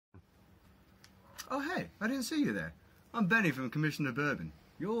Oh, hey, I didn't see you there. I'm Benny from Commissioner Bourbon.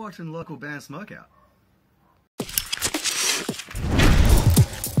 You're watching local band Smokeout.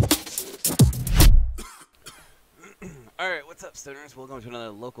 Alright, what's up, stoners? Welcome to another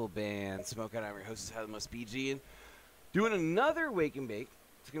local band Smokeout. I'm your host, How the Most BG, and doing another Wake and Bake.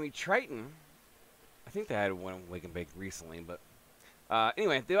 It's going to be Triton. I think they had one Wake and Bake recently, but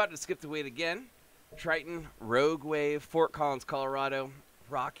anyway, they about to skip the wait again. Triton, Rogue Wave, Fort Collins, Colorado,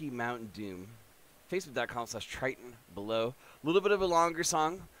 Rocky Mountain Doom. Facebook.com/Triton below. A little bit of a longer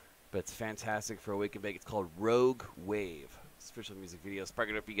song, but it's fantastic for a Wake and Bake. It's called Rogue Wave. It's official music video. Spark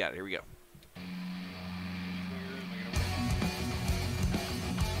it up, you got it. Here we go.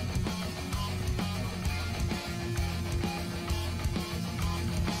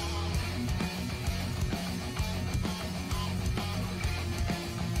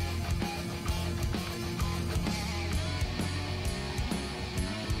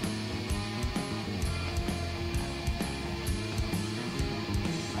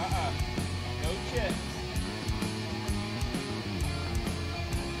 No chips.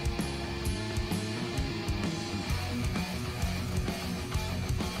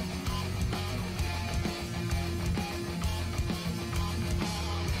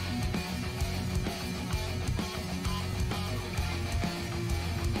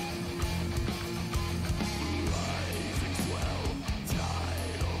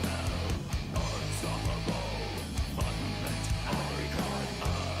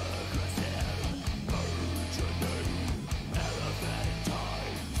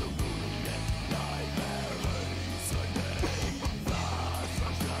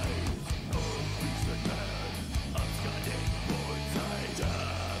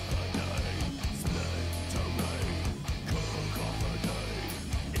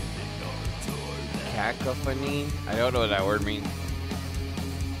 Cacophony? I don't know what that word means.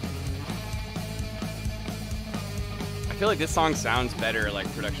 I feel like this song sounds better,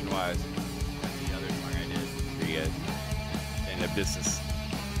 like production-wise, than the other song I did for you guys. And Abyssus.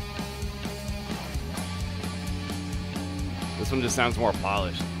 This one just sounds more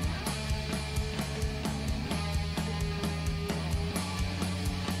polished.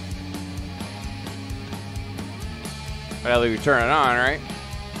 Well, we turn it on, right?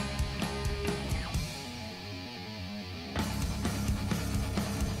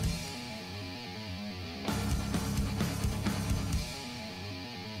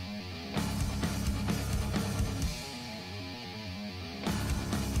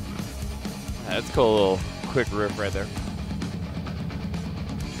 That's a cool little quick riff right there.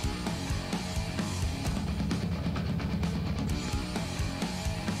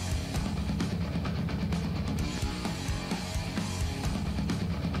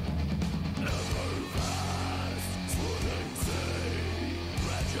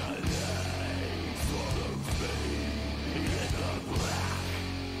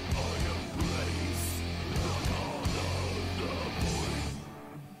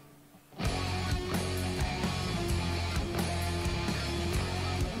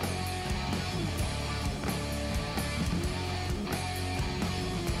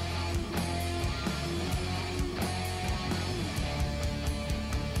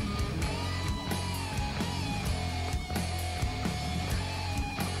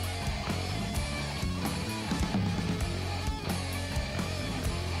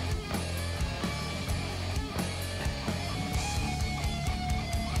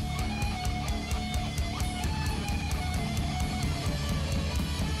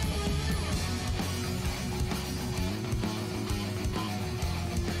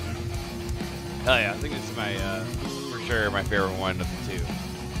 Hell yeah, I think it's my, for sure, my favorite one of the two.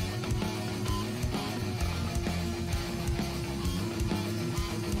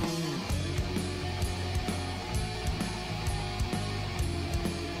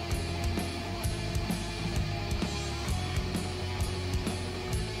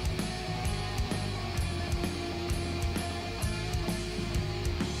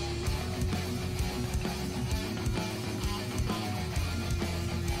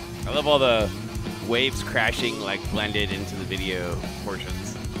 I love all the waves crashing, like, blended into the video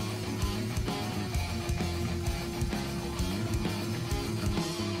portions.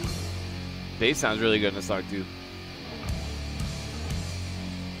 Bass sounds really good in the song, too.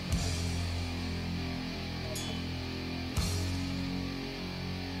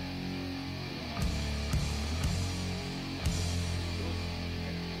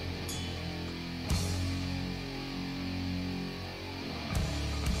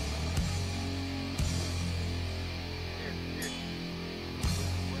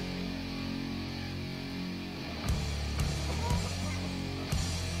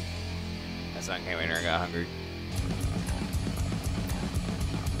 My son came in here and got hungry.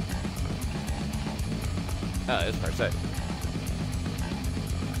 Oh, this part's sick.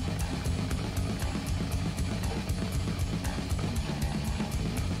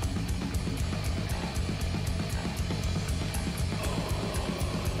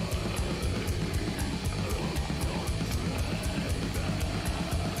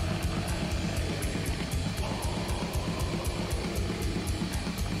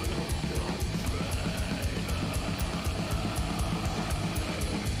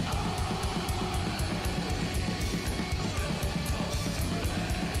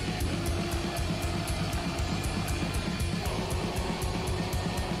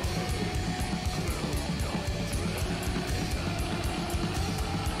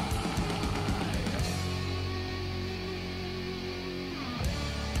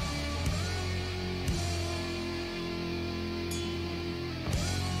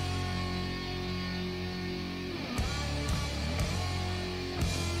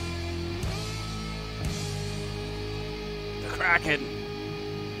 Kraken!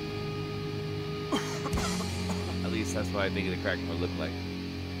 At least that's what I think the Kraken would look like.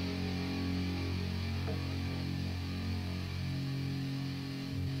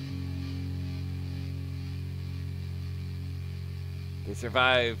 They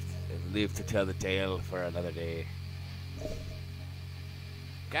survived and lived to tell the tale for another day.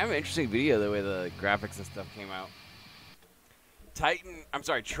 Kind of an interesting video the way the graphics and stuff came out.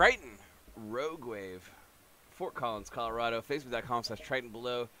 Triton Rogue Wave. Fort Collins, Colorado. Facebook.com/Triton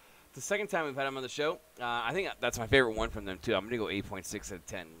below. It's the second time we've had him on the show. I think that's my favorite one from them, too. I'm going to go 8.6 out of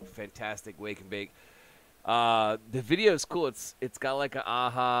 10. Fantastic wake and bake. The video is cool. It's got like an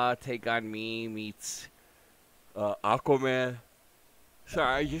Aha, Take On Me meets Aquaman.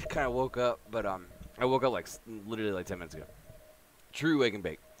 Sorry, I just kind of woke up, but I woke up literally like 10 minutes ago. True wake and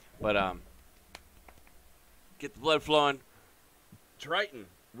bake. But get the blood flowing. Triton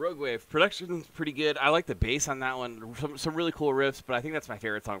Rogue Wave. Production's pretty good. I like the bass on that one. Some really cool riffs, but I think that's my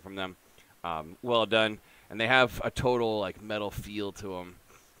favorite song from them. Well done. And they have a total like metal feel to them.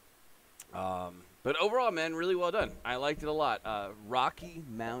 But overall, man, really well done. I liked it a lot. Rocky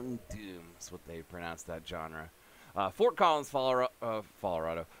Mountain Doom is what they pronounce that genre. Fort Collins,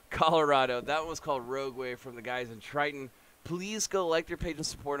 Colorado. That one was called Rogue Wave from the guys in Triton. Please go like their page and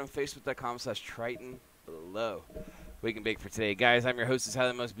support them. Facebook.com/Triton below. Wake and bake for today. Guys, I'm your host, is How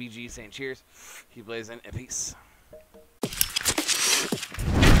the Most BG, saying cheers. Keep blazing and peace.